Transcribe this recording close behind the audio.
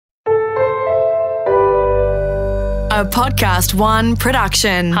A Podcast One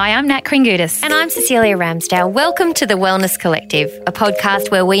production. Hi, I'm Nat Cecelia. And I'm Cecelia Ramsdale. Welcome to the Wellness Collective, a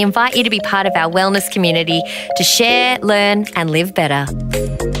podcast where we invite you to be part of our wellness community to share, learn, and live better.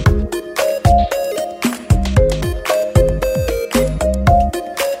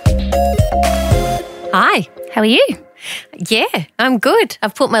 Hi. How are you? Yeah, I'm good.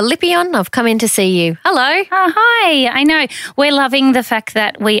 I've put my lippy on. I've come in to see you. Hello. Oh, hi. I know. We're loving the fact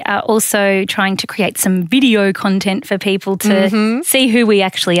that we are also trying to create some video content for people to see who we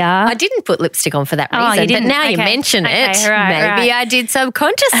actually are. I didn't put lipstick on for that reason, you didn't? but now you mention it, maybe I did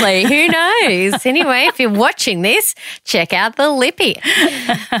subconsciously. Who knows? Anyway, if you're watching this, check out the lippy.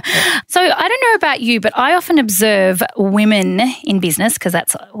 So I don't know about you, but I often observe women in business because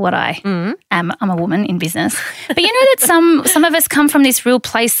that's what I am. I'm a woman in business. But you know that some of us come from this real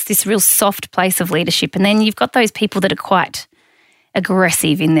place, this real soft place of leadership, and then you've got those people that are quite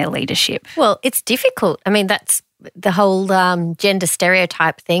aggressive in their leadership. Well, it's difficult. I mean, that's the whole gender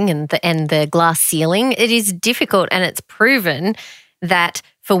stereotype thing and the glass ceiling. It is difficult, and it's proven that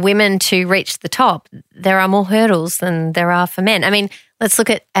for women to reach the top, there are more hurdles than there are for men. I mean, let's look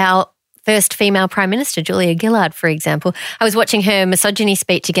at our first female Prime Minister, Julia Gillard, for example. I was watching her misogyny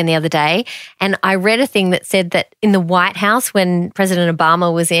speech again the other day, and I read a thing that said that in the White House, when President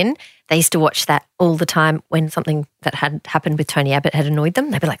Obama was in, they used to watch that all the time when something that had happened with Tony Abbott had annoyed them.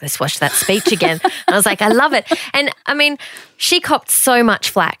 They'd be like, let's watch that speech again. And I was like, I love it. And I mean, she copped so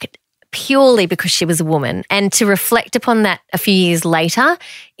much flack purely because she was a woman. And to reflect upon that a few years later,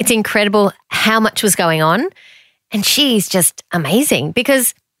 it's incredible how much was going on. And she's just amazing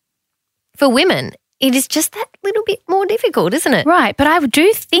because for women, it is just that little bit more difficult, isn't it? Right, but I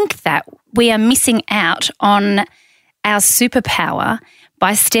do think that we are missing out on our superpower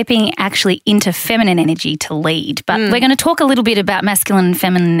by stepping actually into feminine energy to lead. But we're going to talk a little bit about masculine and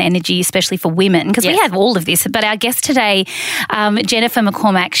feminine energy, especially for women, because we have all of this. But our guest today, Jennifer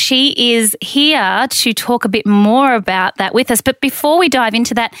McCormack, she is here to talk a bit more about that with us. But before we dive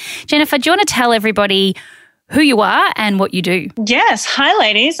into that, Jennifer, do you want to tell everybody who you are and what you do? Yes. Hi,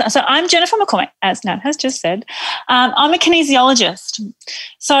 ladies. So I'm Jennifer McCormack, as Nat has just said. I'm a kinesiologist.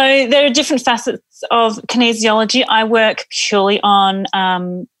 So there are different facets of kinesiology. I work purely on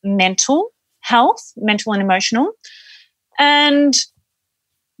mental health, mental and emotional. And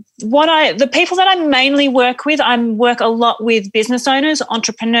the people that I mainly work with, I work a lot with business owners,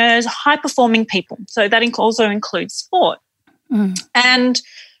 entrepreneurs, high-performing people. So that also includes sport. And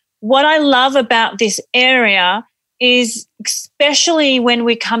what I love about this area is especially when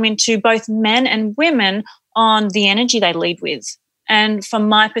we come into both men and women on the energy they lead with. And from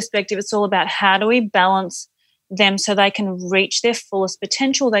my perspective, it's all about how do we balance them so they can reach their fullest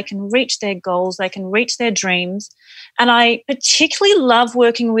potential, they can reach their goals, they can reach their dreams. And I particularly love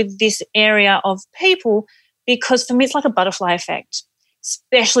working with this area of people because for me it's like a butterfly effect,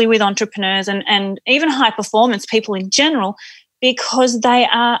 especially with entrepreneurs and even high performance people in general, because they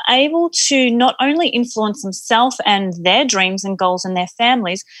are able to not only influence themselves and their dreams and goals and their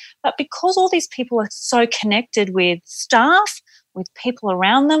families, but because all these people are so connected with staff, with people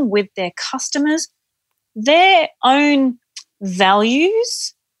around them, with their customers, their own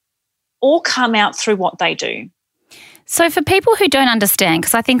values all come out through what they do. So for people who don't understand,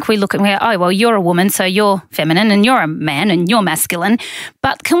 because I think we look and we go, oh, well, you're a woman, so you're feminine, and you're a man and you're masculine.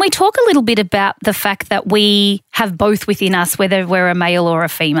 But can we talk a little bit about the fact that we have both within us, whether we're a male or a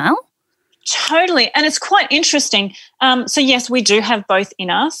female? Totally. And it's quite interesting. So yes, we do have both in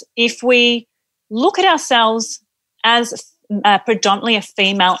us. If we look at ourselves as predominantly a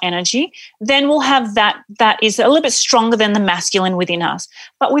female energy, then we'll have that is a little bit stronger than the masculine within us.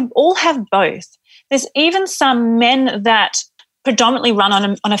 But we all have both. There's even some men that predominantly run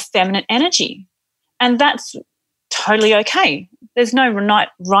on a feminine energy, and that's totally okay. There's no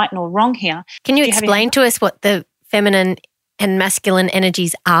right nor wrong here. Can you explain to us what the feminine and masculine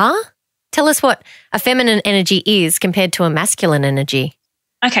energies are? Tell us what a feminine energy is compared to a masculine energy.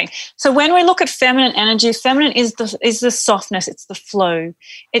 Okay, so when we look at feminine energy, feminine is the softness, it's the flow,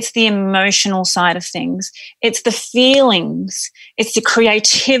 it's the emotional side of things, it's the feelings, it's the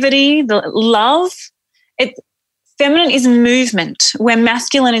creativity, the love. Feminine is movement, where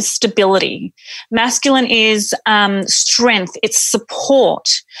masculine is stability. Masculine is strength, it's support.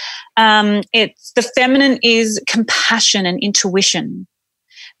 The feminine is compassion and intuition.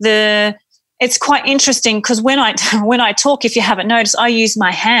 It's quite interesting because when I talk, if you haven't noticed, I use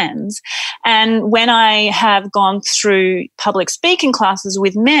my hands. And when I have gone through public speaking classes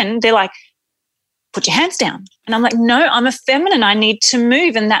with men, they're like, put your hands down. And I'm like, no, I'm a feminine. I need to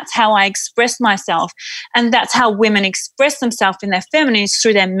move. And that's how I express myself. And that's how women express themselves in their feminine is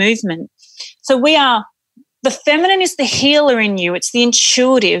through their movement. So we are the feminine is the healer in you. It's the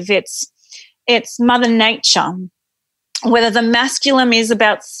intuitive. It's Mother Nature. Whether the masculine is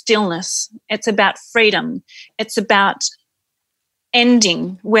about stillness, it's about freedom, it's about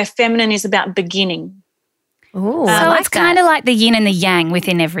ending, where feminine is about beginning. Ooh, so it's kind of like the yin and the yang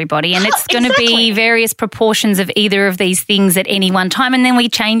within everybody, and it's going to be various proportions of either of these things at any one time, and then we're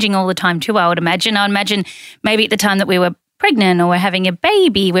changing all the time too, I would imagine. I imagine maybe at the time that we were pregnant or we're having a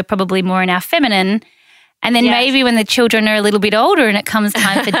baby, we're probably more in our feminine, and then maybe when the children are a little bit older and it comes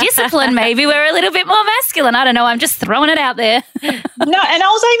time for discipline, maybe we're a little bit more masculine. I don't know, I'm just throwing it out there. No, and I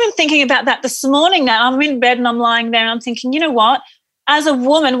was even thinking about that this morning. Now I'm in bed and I'm lying there and I'm thinking, you know what? As a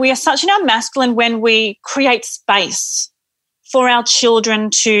woman, we are such in our masculine when we create space for our children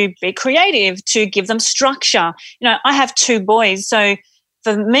to be creative, to give them structure. You know, I have 2 boys, so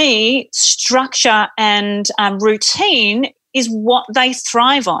for me, structure and routine is what they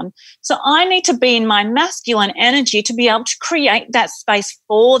thrive on. So I need to be in my masculine energy to be able to create that space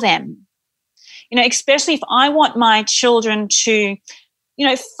for them. You know, especially if I want my children to, you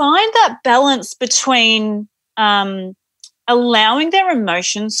know, find that balance between allowing their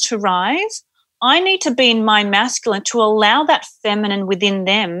emotions to rise. I need to be in my masculine to allow that feminine within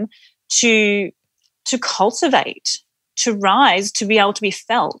them to cultivate, to rise, to be able to be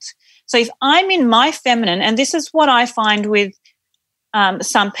felt. So if I'm in my feminine, and this is what I find with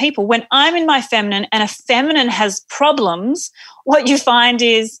some people, when I'm in my feminine and a feminine has problems, what you find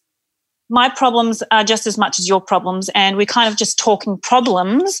is my problems are just as much as your problems, and we're kind of just talking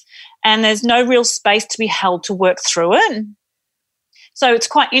problems, and there's no real space to be held to work through it. So it's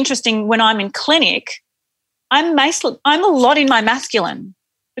quite interesting when I'm in clinic, I'm a lot in my masculine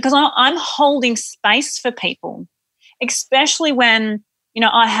because I'm holding space for people, especially when, you know,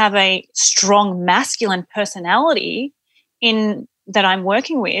 I have a strong masculine personality in that I'm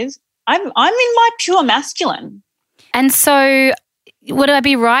working with. I'm in my pure masculine. And so would I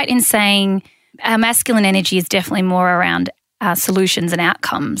be right in saying our masculine energy is definitely more around solutions and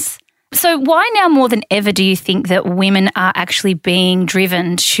outcomes? So why now more than ever do you think that women are actually being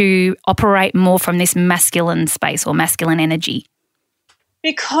driven to operate more from this masculine space or masculine energy?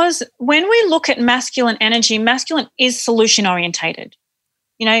 Because when we look at masculine energy, masculine is solution orientated.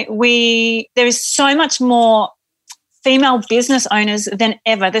 You know, there is so much more female business owners than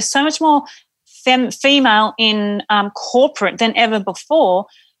ever. There's so much more female in corporate than ever before.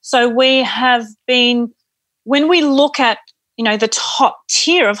 So we have been, when we look at, you know, the top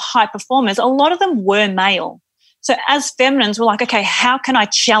tier of high performers, a lot of them were male. So as feminines, we're like, okay, how can I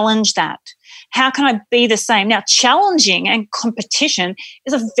challenge that? How can I be the same? Now, challenging and competition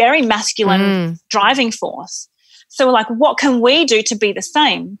is a very masculine driving force. So we're like, what can we do to be the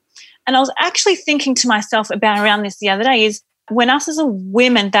same? And I was actually thinking to myself around this the other day is when us as a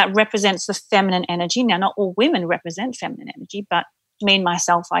women that represents the feminine energy, now not all women represent feminine energy, but me and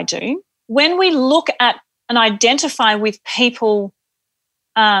myself, I do. When we look at and identify with people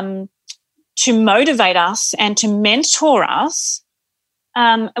to motivate us and to mentor us,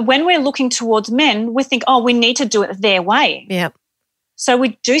 when we're looking towards men, we think, oh, we need to do it their way. Yep. So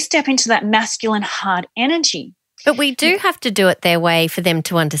we do step into that masculine hard energy. But we do have to do it their way for them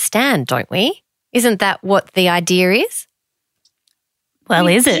to understand, don't we? Isn't that what the idea is? Well,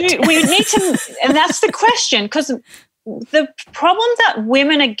 is it? We need to, and that's the question, because the problem that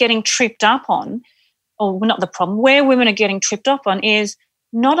women are getting tripped up on, or not the problem, where women are getting tripped up on is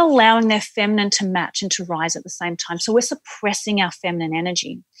not allowing their feminine to match and to rise at the same time. So we're suppressing our feminine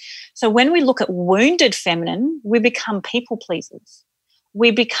energy. So when we look at wounded feminine, we become people pleasers.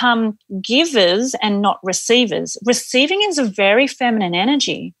 We become givers and not receivers. Receiving is a very feminine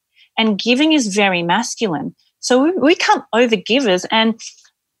energy and giving is very masculine. So we become over-givers, and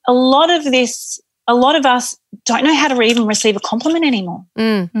a lot of us don't know how to even receive a compliment anymore.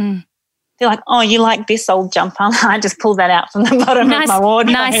 They're like, oh, you like this old jumper? I just pulled that out from the bottom of my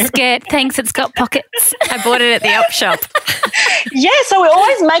wardrobe. Nice skirt. Thanks, it's got pockets. I bought it at the op shop. Yeah, so we're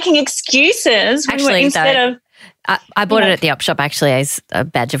always making excuses. Actually, I bought it at the op shop actually as a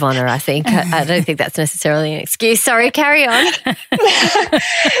badge of honour, I think. I don't think that's necessarily an excuse. Sorry, carry on.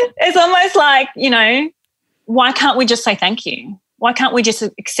 It's almost like, you know, why can't we just say thank you? Why can't we just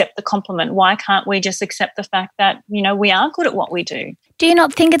accept the compliment? Why can't we just accept the fact that, you know, we are good at what we do? Do you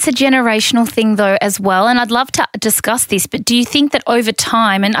not think it's a generational thing though as well? And I'd love to discuss this, but do you think that over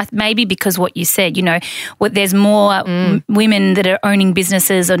time, and maybe because what you said, you know, there's more women that are owning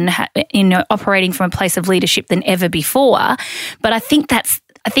businesses and, you know, operating from a place of leadership than ever before, but I think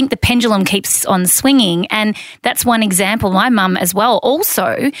the pendulum keeps on swinging, and that's one example. My mum as well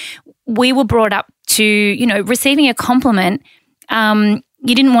also, we were brought up to, you know, receiving a compliment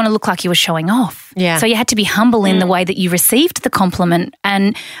you didn't want to look like you were showing off. Yeah. So you had to be humble in the way that you received the compliment.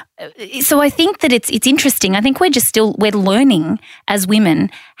 And so I think that it's interesting. I think we're learning as women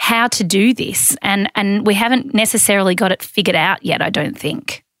how to do this, and we haven't necessarily got it figured out yet, I don't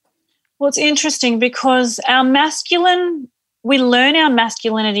think. Well, it's interesting because we learn our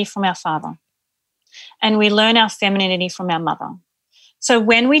masculinity from our father, and we learn our femininity from our mother. So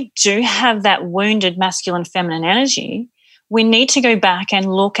when we do have that wounded masculine feminine energy, we need to go back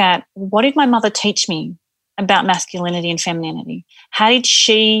and look at, what did my mother teach me about masculinity and femininity? How did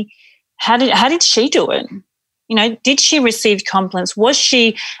she do it? You know, did she receive compliments? Was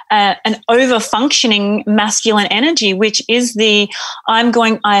she an over-functioning masculine energy, which is I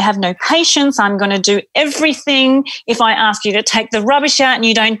have no patience, I'm going to do everything. If I ask you to take the rubbish out and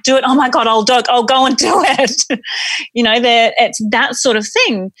you don't do it, oh my God, I'll go and do it. You know, it's that sort of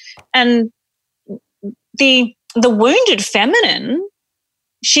thing. And the wounded feminine,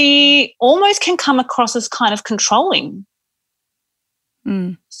 she almost can come across as kind of controlling.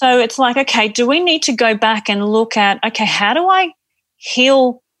 So it's like, okay, do we need to go back and look at, okay, how do I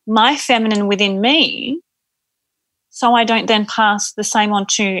heal my feminine within me so I don't then pass the same on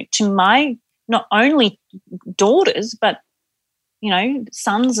to my not only daughters but, you know,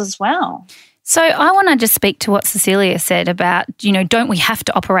 sons as well? So I want to just speak to what Cecelia said about, you know, don't we have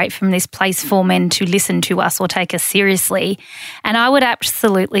to operate from this place for men to listen to us or take us seriously? And I would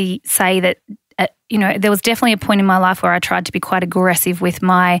absolutely say that, you know, there was definitely a point in my life where I tried to be quite aggressive with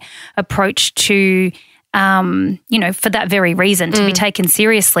my approach to, you know, for that very reason, to be taken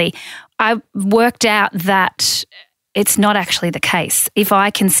seriously. I worked out that it's not actually the case. If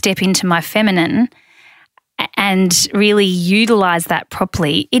I can step into my feminine and really utilize that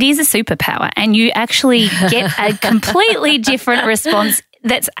properly, it is a superpower, and you actually get a completely different response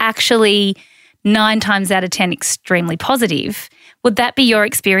that's actually 9 times out of 10 extremely positive. Would that be your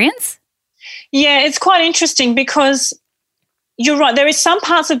experience? Yeah, it's quite interesting because you're right. There is some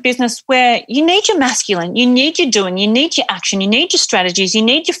parts of business where you need your masculine, you need your doing, you need your action, you need your strategies, you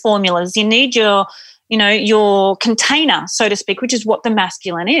need your formulas, you need your, you know, your container, so to speak, which is what the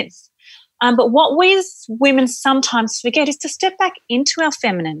masculine is. But what we as women sometimes forget is to step back into our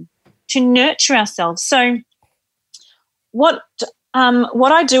feminine, to nurture ourselves. So what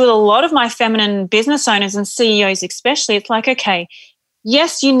I do with a lot of my feminine business owners and CEOs especially, it's like, okay,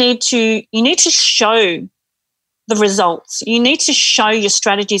 yes, you need to show the results. You need to show your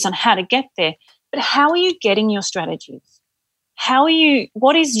strategies on how to get there. But how are you getting your strategies?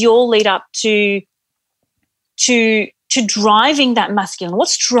 What is your lead up to driving that masculine?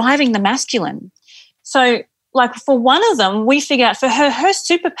 What's driving the masculine? So like for one of them, we figure out for her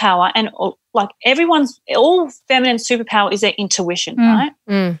superpower, and like all feminine superpower is their intuition, right?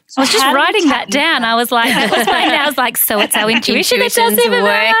 So I was just writing that down. I was like, so it's our intuition that's our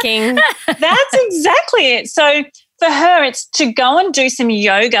superpower. Working. That's exactly it. So for her, it's to go and do some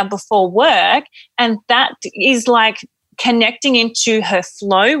yoga before work, and that is like connecting into her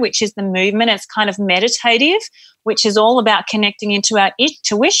flow, which is the movement. It's kind of meditative, which is all about connecting into our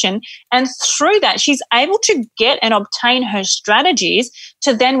intuition. And through that, she's able to get and obtain her strategies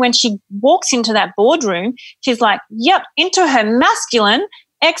to then when she walks into that boardroom, she's like, yep, into her masculine,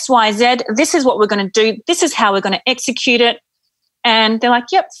 XYZ, this is what we're going to do. This is how we're going to execute it. And they're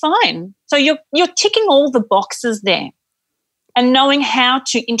like, yep, fine. So you're ticking all the boxes there and knowing how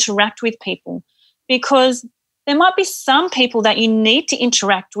to interact with people, because there might be some people that you need to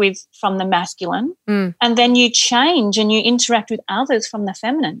interact with from the masculine, and then you change and you interact with others from the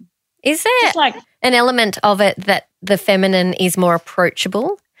feminine. Is there like an element of it that the feminine is more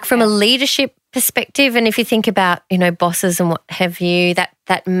approachable from a leadership perspective? And if you think about, you know, bosses and what have you,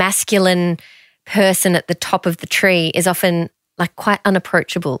 that masculine person at the top of the tree is often like quite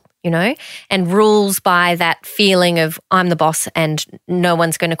unapproachable, you know, and rules by that feeling of I'm the boss and no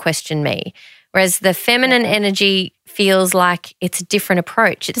one's going to question me. Whereas the feminine energy feels like it's a different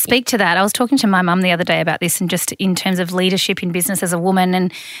approach. To speak to that, I was talking to my mum the other day about this, and just in terms of leadership in business as a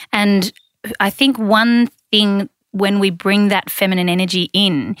woman. And I think one thing when we bring that feminine energy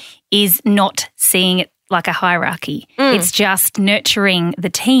in is not seeing it like a hierarchy. It's just nurturing the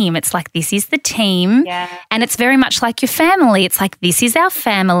team. It's like, this is the team. Yeah. And it's very much like your family. It's like, this is our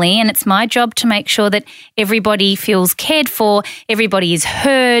family, and it's my job to make sure that everybody feels cared for, everybody is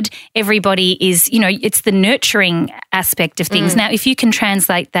heard, everybody is, you know, it's the nurturing aspect of things. Now, if you can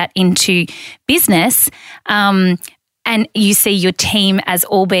translate that into business, and you see your team as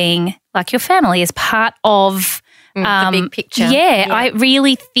all being like your family, as part of The big picture. Yeah, I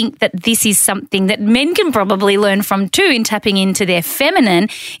really think that this is something that men can probably learn from too in tapping into their feminine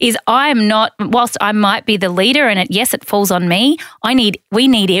is whilst I might be the leader and it falls on me, we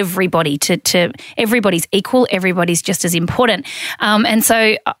need everybody to everybody's equal, everybody's just as important. And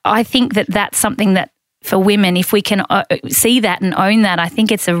so I think that that's something that for women, if we can see that and own that, I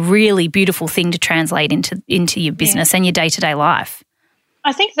think it's a really beautiful thing to translate into your business and your day-to-day life.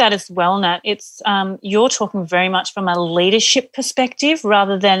 I think that as well, Nat. It's you're talking very much from a leadership perspective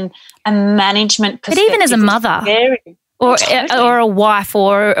rather than a management perspective. But even as a mother or a wife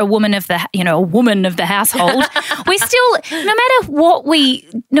or a woman of the household, we still,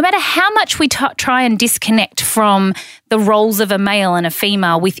 no matter how much we try and disconnect from the roles of a male and a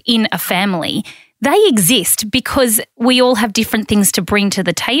female within a family, they exist because we all have different things to bring to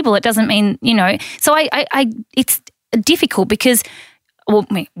the table. It doesn't mean, so it's difficult because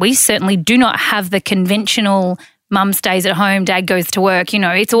we certainly do not have the conventional mum stays at home, dad goes to work.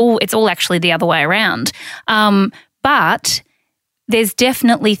 It's all actually the other way around. But there's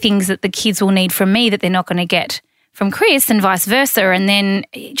definitely things that the kids will need from me that they're not going to get from Chris and vice versa. And then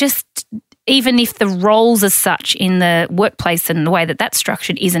just even if the roles as such in the workplace and the way that that's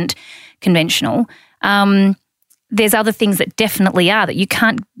structured isn't conventional, there's other things that definitely are that you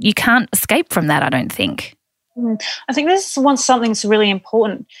can't escape from that, I don't think. I think this is something that's really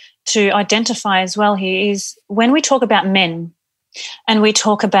important to identify as well here is when we talk about men and we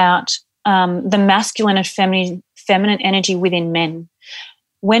talk about the masculine and feminine energy within men,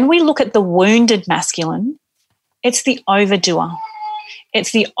 when we look at the wounded masculine, it's the overdoer,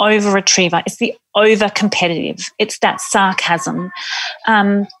 it's the overachiever, it's the over-competitive, it's that sarcasm.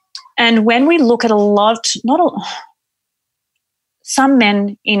 And when we look at some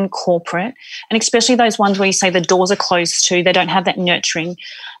men in corporate, and especially those ones where you say the doors are closed to, they don't have that nurturing,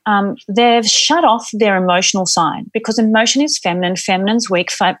 they've shut off their emotional side because emotion is feminine, feminine's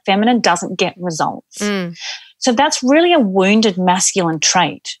weak, feminine doesn't get results. So that's really a wounded masculine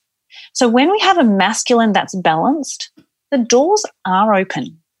trait. So when we have a masculine that's balanced, the doors are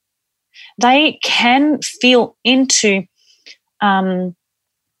open. They can feel into,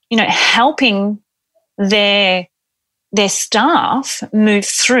 helping their staff move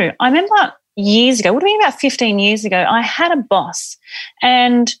through. I remember years ago, would have been about 15 years ago, I had a boss,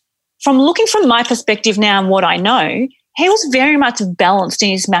 and from looking from my perspective now and what I know, he was very much balanced in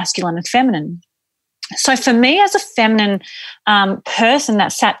his masculine and feminine. So for me as a feminine person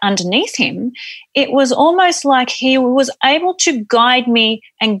that sat underneath him, it was almost like he was able to guide me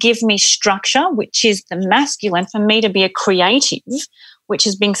and give me structure, which is the masculine, for me to be a creative, which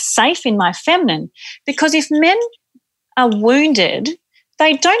is being safe in my feminine. Because if men are wounded,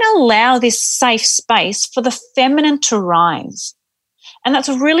 they don't allow this safe space for the feminine to rise. And that's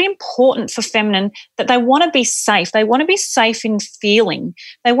really important for feminine, that they want to be safe. They want to be safe in feeling.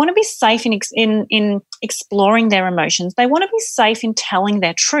 They want to be safe in exploring their emotions. They want to be safe in telling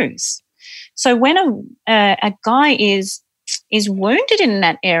their truth. So when a guy is wounded in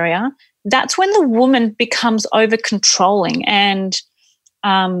that area, that's when the woman becomes over-controlling and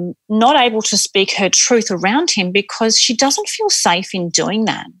not able to speak her truth around him because she doesn't feel safe in doing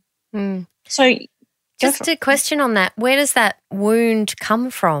that. So just a question on that. Where does that wound come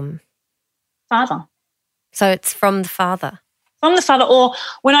from? Father. So it's from the father. From the father, or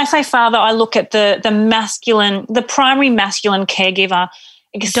when I say father, I look at the masculine, the primary masculine caregiver.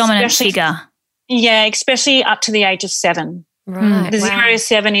 Dominant figure. Yeah, especially up to the age of 7. Right. The 0 to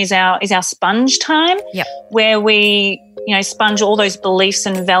 7 is our sponge time, yep, where we sponge all those beliefs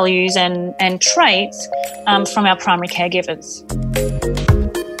and values and traits from our primary caregivers.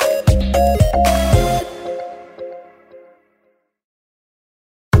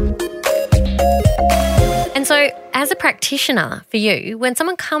 And so as a practitioner for you, when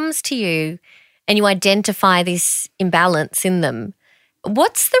someone comes to you and you identify this imbalance in them,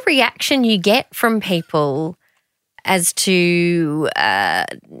 what's the reaction you get from people as to,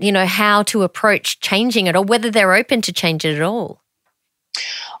 how to approach changing it or whether they're open to change it at all?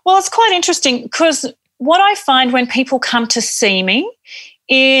 Well, it's quite interesting because what I find when people come to see me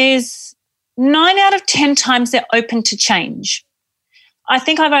is 9 out of 10 times they're open to change. I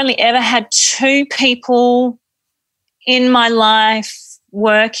think I've only ever had 2 people in my life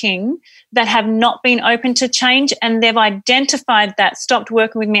working that have not been open to change, and they've identified that, stopped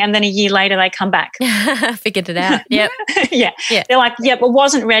working with me, and then a year later they come back. Figured it out. Yep. Yeah. They're like, yep, I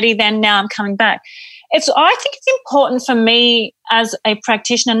wasn't ready then, now I'm coming back. I think it's important for me as a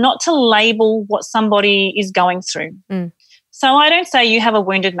practitioner not to label what somebody is going through. So I don't say you have a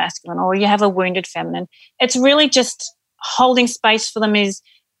wounded masculine or you have a wounded feminine. It's really just holding space for them is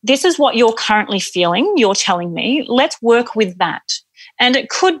this is what you're currently feeling, you're telling me, let's work with that. And it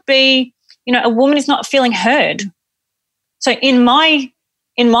could be, a woman is not feeling heard. So in my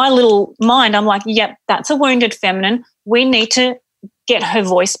little mind, I'm like, yep, that's a wounded feminine. We need to get her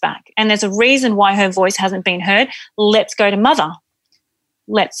voice back. And there's a reason why her voice hasn't been heard. Let's go to mother.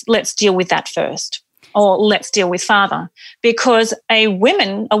 Let's deal with that first. Or let's deal with father. Because a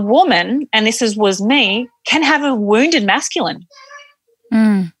woman, and was me, can have a wounded masculine.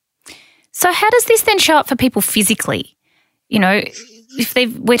 Mm. So how does this then show up for people physically?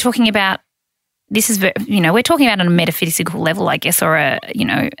 We're talking about this is, we're talking about on a metaphysical level, I guess, or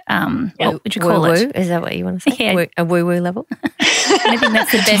what would you call it? Is that what you want to say? Yeah. A woo-woo level? I don't think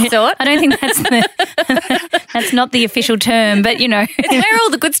that's the best thought. I don't think that's not the official term, but, It's where all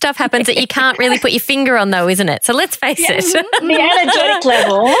the good stuff happens that you can't really put your finger on, though, isn't it? So let's face it. The energetic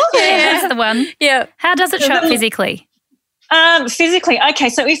level. Yeah, that's the one. Yeah. How does it show up physically? Physically, okay,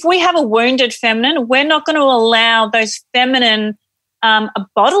 so if we have a wounded feminine, we're not going to allow those feminine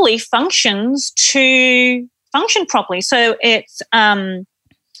bodily functions to function properly. So it's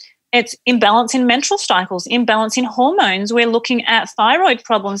imbalance in menstrual cycles, imbalance in hormones. We're looking at thyroid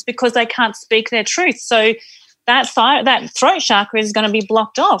problems because they can't speak their truth. So that throat chakra is going to be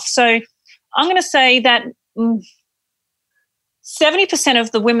blocked off. So I'm going to say that 70%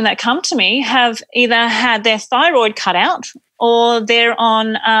 of the women that come to me have either had their thyroid cut out or they're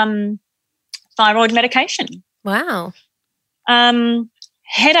on thyroid medication. Wow.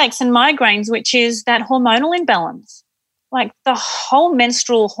 Headaches and migraines, which is that hormonal imbalance. Like the whole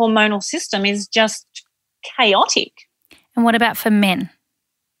menstrual hormonal system is just chaotic. And what about for men?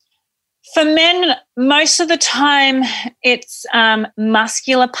 For men, most of the time it's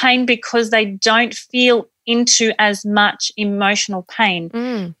muscular pain because they don't feel into as much emotional pain.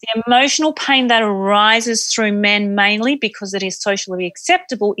 The emotional pain that arises through men mainly because it is socially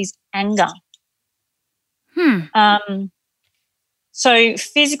acceptable is anger. So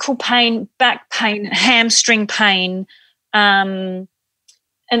physical pain, back pain, hamstring pain, and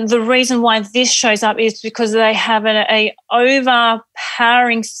the reason why this shows up is because they have a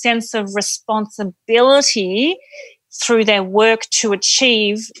overpowering sense of responsibility through their work to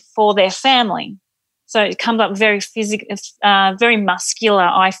achieve for their family. So it comes up very physical, very muscular,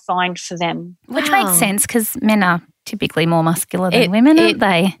 I find, for them. Which makes sense because men are typically more muscular than women, aren't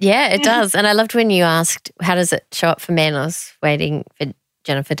they? Yeah, it does. And I loved when you asked, how does it show up for men? I was waiting for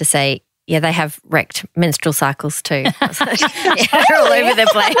Jennifer to say, yeah, they have wrecked menstrual cycles too. They're all over the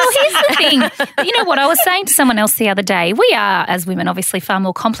place. Well, here's the thing. You know what? I was saying to someone else the other day, we are, as women, obviously far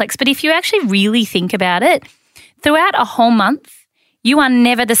more complex. But if you actually really think about it, throughout a whole month, you are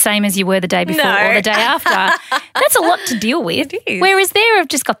never the same as you were the day before or the day after. That's a lot to deal with. It is. Whereas there, I've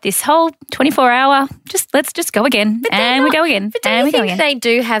just got this whole 24-hour, let's just go again. And we go again. But do you think they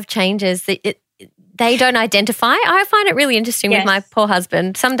do have changes that they don't identify? I find it really interesting with my poor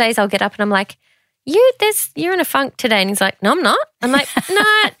husband. Some days I'll get up and I'm like, you're in a funk today. And he's like, no, I'm not. I'm like, no,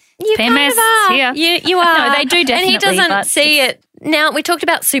 you kind of are. You are. No, they do definitely. And he doesn't see it. Now, we talked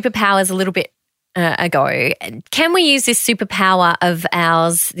about superpowers a little bit ago. Can we use this superpower of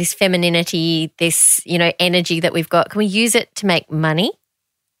ours, this femininity, this, energy that we've got, can we use it to make money?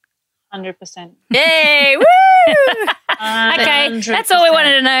 100%. Yay! Woo! Okay, 100%. That's all we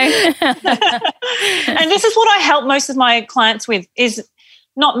wanted to know. And this is what I help most of my clients with, is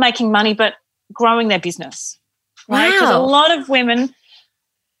not making money but growing their business. Right? Because a lot of women,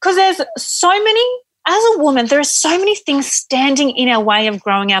 because there's so many, as a woman, there are so many things standing in our way of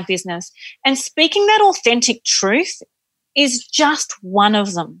growing our business. And speaking that authentic truth is just one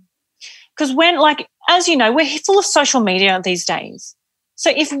of them. Because as you know, we're full of social media these days.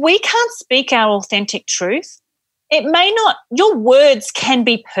 So if we can't speak our authentic truth, your words can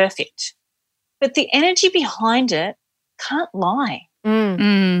be perfect, but the energy behind it can't lie.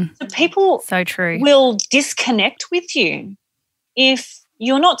 So people will disconnect with you if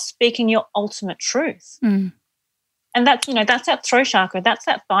you're not speaking your ultimate truth. And that's that throat chakra, that's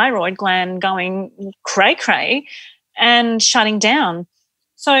that thyroid gland going cray-cray and shutting down.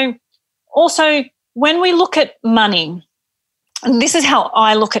 So also when we look at money, and this is how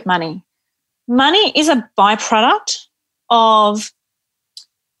I look at money, money is a byproduct of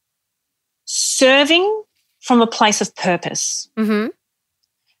serving from a place of purpose. Mm-hmm.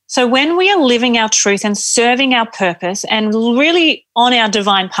 So when we are living our truth and serving our purpose and really on our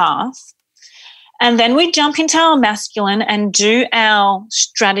divine path, and then we jump into our masculine and do our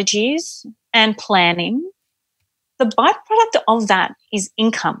strategies and planning, the byproduct of that is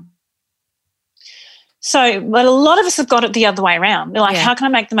income. But a lot of us have got it the other way around. They're like, how can I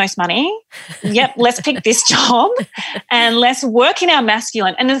make the most money? Yep, let's pick this job and let's work in our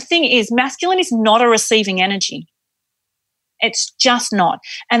masculine. And the thing is, masculine is not a receiving energy. It's just not.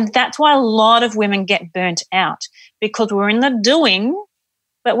 And that's why a lot of women get burnt out, because we're in the doing,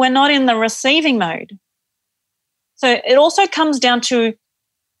 but we're not in the receiving mode. So it also comes down to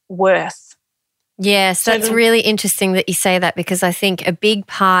worth. Yes, that's really interesting that you say that, because I think a big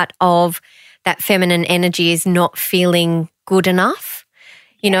part of that feminine energy is not feeling good enough,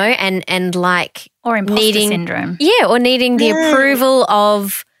 you know, and like or imposter syndrome. Yeah, or needing the approval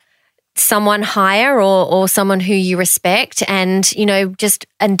of someone higher or someone who you respect, and, you know,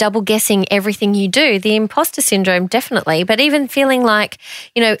 and double guessing everything you do. The imposter syndrome, definitely. But even feeling like,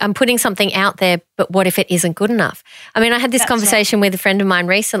 you know, I'm putting something out there, but what if it isn't good enough? I mean, I had this conversation with a friend of mine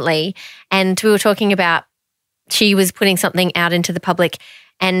recently, and we were talking about, she was putting something out into the public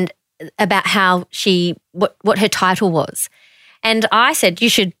and about how what her title was. And I said, you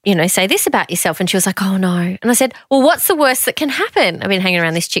should, you know, say this about yourself. And she was like, oh, no. And I said, well, what's the worst that can happen? I've been hanging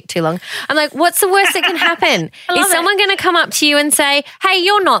around this chick too long. I'm like, what's the worst that can happen? Is someone going to come up to you and say, hey,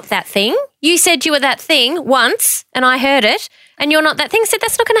 you're not that thing. You said you were that thing once and I heard it, and you're not that thing. I said,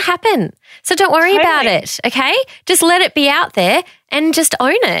 that's not going to happen. So don't worry about it, okay? Just let it be out there and just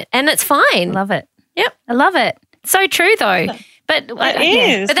own it, and it's fine. Love it. Yep. I love it. So true, though. But it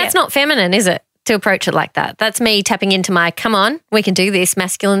is. But that's not feminine, is it? To approach it like that. That's me tapping into my, come on, we can do this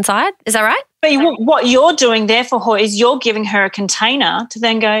masculine side. Is that right? But what you're doing there for her is you're giving her a container to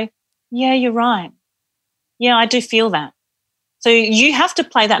then go, yeah, you're right. Yeah, I do feel that. So you have to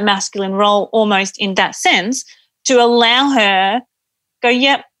play that masculine role almost in that sense to allow her go,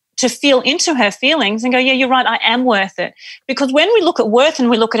 yep, to feel into her feelings and go, yeah, you're right, I am worth it. Because when we look at worth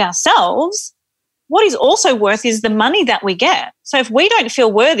and we look at ourselves, what is also worth is the money that we get. So if we don't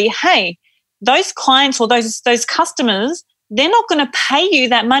feel worthy, hey, those clients or those customers, they're not going to pay you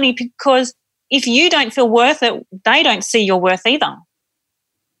that money, because if you don't feel worth it, they don't see your worth either.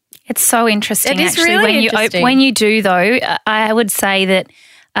 It's so interesting. It is actually, really when interesting. when you do though, I would say that,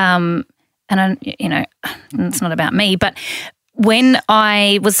 and you know, it's not about me, but when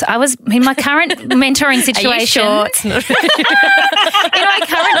I was in my current mentoring situation. Are you sure? In my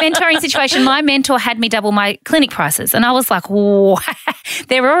current mentoring situation, my mentor had me double my clinic prices, and I was like, "Whoa,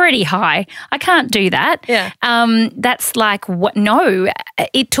 they're already high. I can't do that." Yeah. That's like what? No,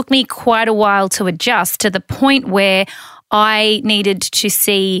 it took me quite a while to adjust to the point where I needed to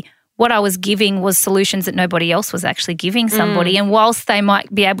see what I was giving was solutions that nobody else was actually giving somebody. And whilst they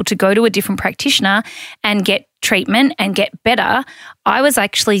might be able to go to a different practitioner and get treatment and get better, I was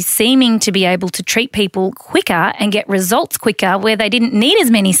actually seeming to be able to treat people quicker and get results quicker where they didn't need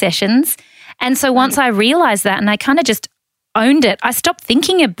as many sessions. And so once I realised that and I kind of just owned it, I stopped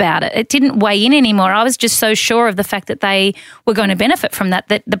thinking about it. It didn't weigh in anymore. I was just so sure of the fact that they were going to benefit from that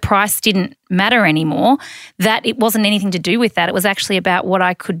the price didn't matter anymore, that it wasn't anything to do with that. It was actually about what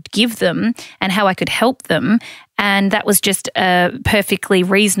I could give them and how I could help them. And that was just a perfectly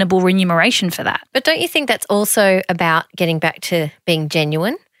reasonable remuneration for that. But don't you think that's also about getting back to being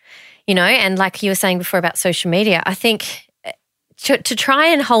genuine? You know, and like you were saying before about social media, I think to try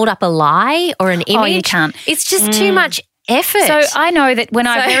and hold up a lie or an image, you can't. It's just too much effort. So I know that when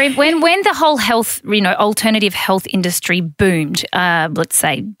when the whole health, you know, alternative health industry boomed, let's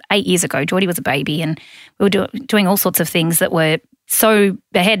say 8 years ago, Geordie was a baby and we were doing all sorts of things that were so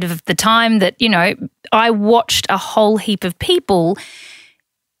ahead of the time that, you know, I watched a whole heap of people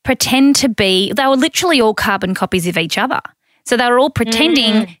pretend to be, they were literally all carbon copies of each other. So they were all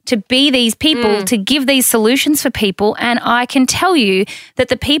pretending to be these people, to give these solutions for people. And I can tell you that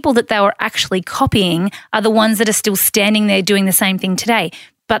the people that they were actually copying are the ones that are still standing there doing the same thing today.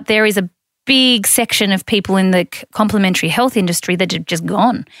 But there is a big section of people in the complementary health industry that have just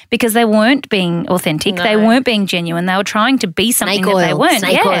gone because they weren't being authentic. No. They weren't being genuine. They were trying to be something that they weren't.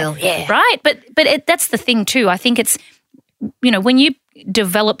 Snake oil, yeah. Right? But that's the thing too. I think it's, you know, when you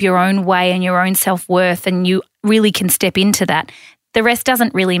develop your own way and your own self-worth and you really can step into that, the rest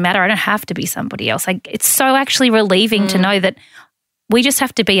doesn't really matter. I don't have to be somebody else. It's so actually relieving to know that we just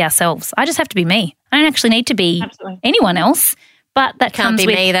have to be ourselves. I just have to be me. I don't actually need to be anyone else. But that can't be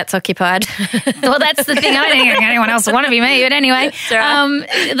me. That's occupied. Well, that's the thing. I don't think anyone else will want to be me. But anyway, and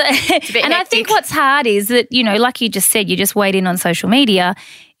I think what's hard is that, you know, like you just said, you just wade in on social media.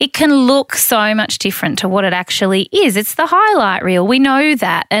 It can look so much different to what it actually is. It's the highlight reel. We know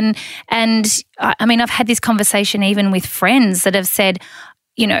that. And I mean, I've had this conversation even with friends that have said,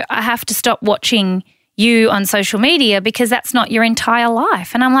 you know, I have to stop watching you on social media because that's not your entire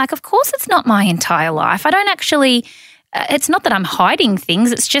life. And I'm like, of course it's not my entire life. I don't actually it's not that I'm hiding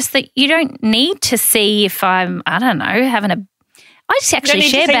things. It's just that you don't need to see if I'm, I don't know, having a, I just actually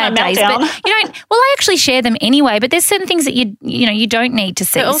share bad days, but you don't. Well, I actually share them anyway. But there's certain things that you don't need to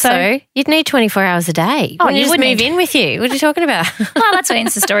see. But also, you'd need 24 hours a day. Oh, you just move in with you. What are you talking about? Well, that's what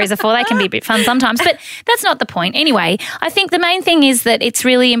Insta stories are for. They can be a bit fun sometimes, but that's not the point. Anyway, I think the main thing is that it's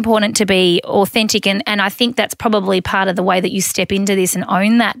really important to be authentic, and I think that's probably part of the way that you step into this and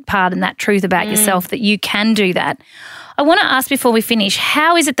own that part and that truth about yourself, that you can do that. I want to ask before we finish,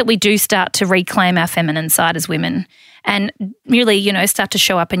 how is it that we do start to reclaim our feminine side as women and really, start to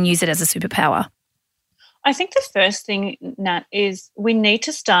show up and use it as a superpower? I think the first thing, Nat, is we need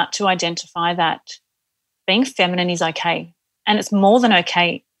to start to identify that being feminine is okay, and it's more than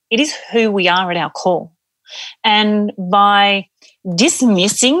okay. It is who we are at our core. And by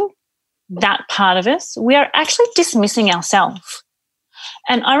dismissing that part of us, we are actually dismissing ourselves.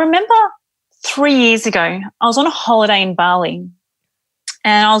 And I remember 3 years ago, I was on a holiday in Bali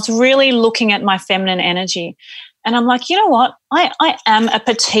and I was really looking at my feminine energy. And I'm like, you know what? I am a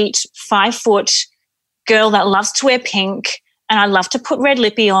petite 5-foot girl that loves to wear pink, and I love to put red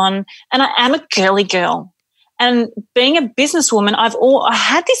lippy on, and I am a girly girl. And being a businesswoman, I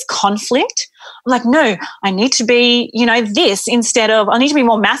had this conflict. I'm like, no, I need to be, this I need to be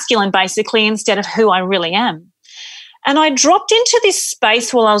more masculine basically instead of who I really am. And I dropped into this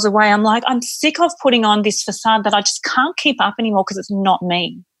space while I was away. I'm like, I'm sick of putting on this facade that I just can't keep up anymore because it's not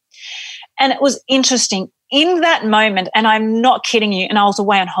me. And it was interesting. In that moment, and I'm not kidding you, and I was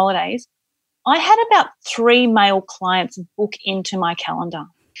away on holidays, I had about 3 male clients book into my calendar.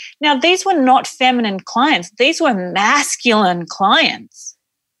 Now, these were not feminine clients. These were masculine clients.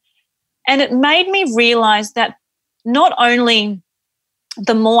 And it made me realize that not only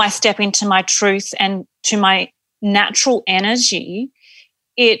the more I step into my truth and to my natural energy,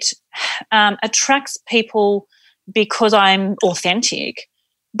 it attracts people because I'm authentic,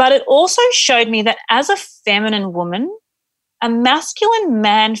 but it also showed me that as a feminine woman, a masculine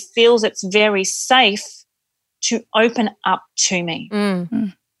man feels it's very safe to open up to me,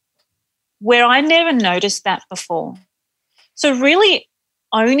 where I never noticed that before. So really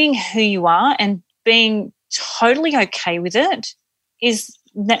owning who you are and being totally okay with it is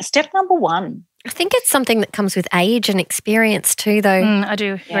step number 1. I think it's something that comes with age and experience too, though. I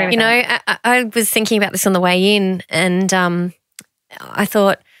do agree with that. I was thinking about this on the way in, and I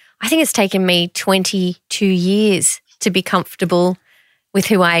thought, I think it's taken me 22 years to be comfortable with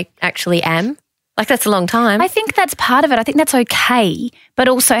who I actually am. Like, that's a long time. I think that's part of it. I think that's okay. But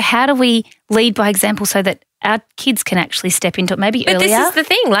also, how do we lead by example so that our kids can actually step into it maybe earlier? But this is the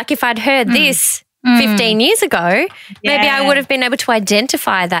thing. Like, if I'd heard this 15 years ago, maybe I would have been able to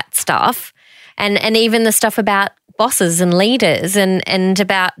identify that stuff and even the stuff about bosses and leaders and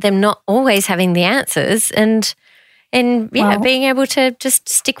about them not always having the answers and being able to just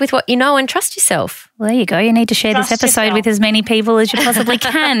stick with what you know and trust yourself. Well, there you go. You need to share this episode with as many people as you possibly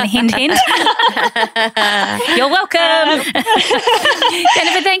can. Hint, hint. You're welcome.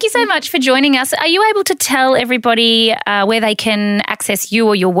 Jennifer, thank you so much for joining us. Are you able to tell everybody where they can access you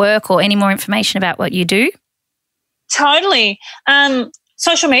or your work or any more information about what you do? Totally.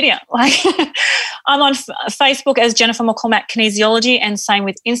 Social media. Like I'm on Facebook as Jennifer McCormack Kinesiology, and same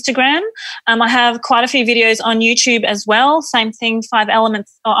with Instagram. I have quite a few videos on YouTube as well. Same thing, 5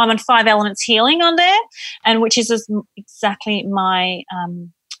 Elements. I'm on 5 Elements Healing on there, and which is exactly my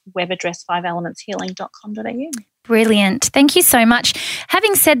web address, 5elementshealing.com.au. Brilliant. Thank you so much.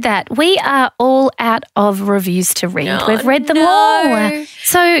 Having said that, we are all out of reviews to read. We've read them all.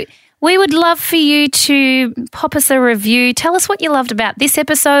 So we would love for you to pop us a review. Tell us what you loved about this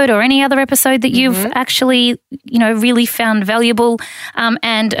episode or any other episode that you've actually, really found valuable.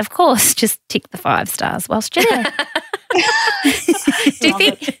 And, of course, just tick the 5 stars whilst you're there. Do you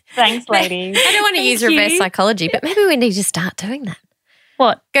think? Thanks, ladies. I don't want to use reverse psychology, but maybe we need to start doing that.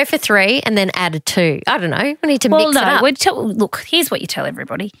 What? Go for 3 and then add a 2. I don't know. We need to mix it up. Look, here's what you tell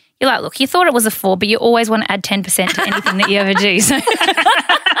everybody. You're like, look, you thought it was a 4, but you always want to add 10% to anything that you ever do. So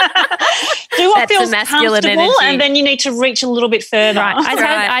do what feels comfortable, energy. And then you need to reach a little bit further.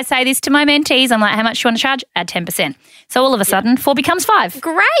 Right. I say this to my mentees. I'm like, how much do you want to charge? Add 10%. So all of a sudden, 4 becomes 5.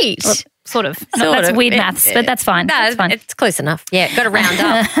 Great. Well, sort of. That's weird maths, but that's fine. That's fine. It's close enough. Yeah, got to round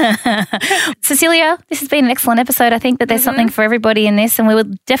up. Cecelia, this has been an excellent episode. I think that there's something for everybody in this, and we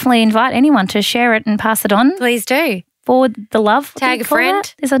would definitely invite anyone to share it and pass it on. Please do. Forward the love. Tag a friend.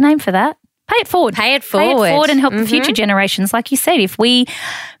 That? There's a name for that. Pay it forward. Pay it forward and help the future generations. Like you said, if we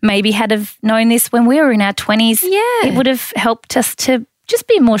maybe had have known this when we were in our 20s, it would have helped us to just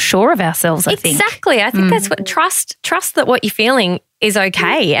be more sure of ourselves, I think. Exactly. I think that's what trust that what you're feeling is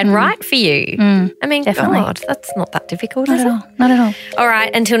okay and right for you. I mean, Definitely. God, that's not that difficult, is it? Not at all. All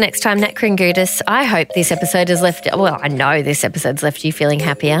right, until next time, Nat Kringudis, I hope this episode has left, well, I know this episode's left you feeling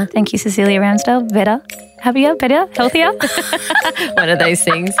happier. Thank you, Cecelia Ramsdale. Better, happier, better, healthier. One of those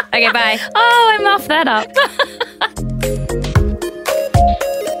things. Okay, bye. Oh, I muffed that up.